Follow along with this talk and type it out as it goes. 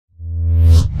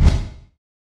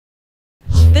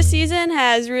This season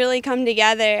has really come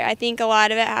together. I think a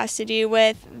lot of it has to do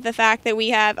with the fact that we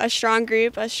have a strong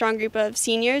group of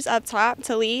seniors up top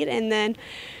to lead, and then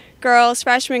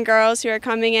freshman girls who are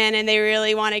coming in and they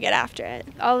really want to get after it.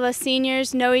 All of us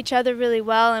seniors know each other really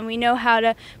well, and we know how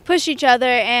to push each other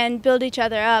and build each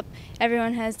other up.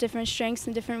 Everyone has different strengths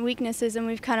and different weaknesses, and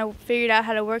we've kind of figured out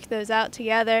how to work those out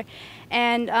together.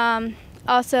 And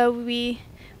also we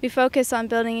focus on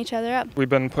building each other up. We've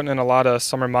been putting in a lot of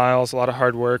summer miles, a lot of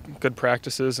hard work, good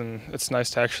practices, and it's nice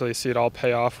to actually see it all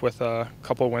pay off with a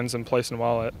couple wins and placing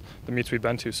well at the meets we've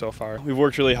been to so far. We've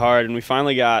worked really hard, and we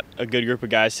finally got a good group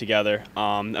of guys together.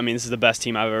 This is the best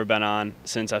team I've ever been on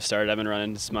since I've started. I've been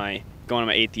running, going on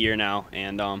my 8th year now,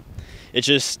 and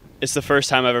it's the first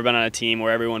time I've ever been on a team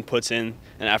where everyone puts in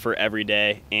an effort every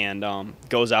day and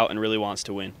goes out and really wants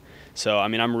to win. So,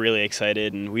 I'm really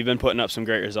excited, and we've been putting up some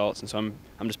great results, and so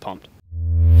I'm just pumped.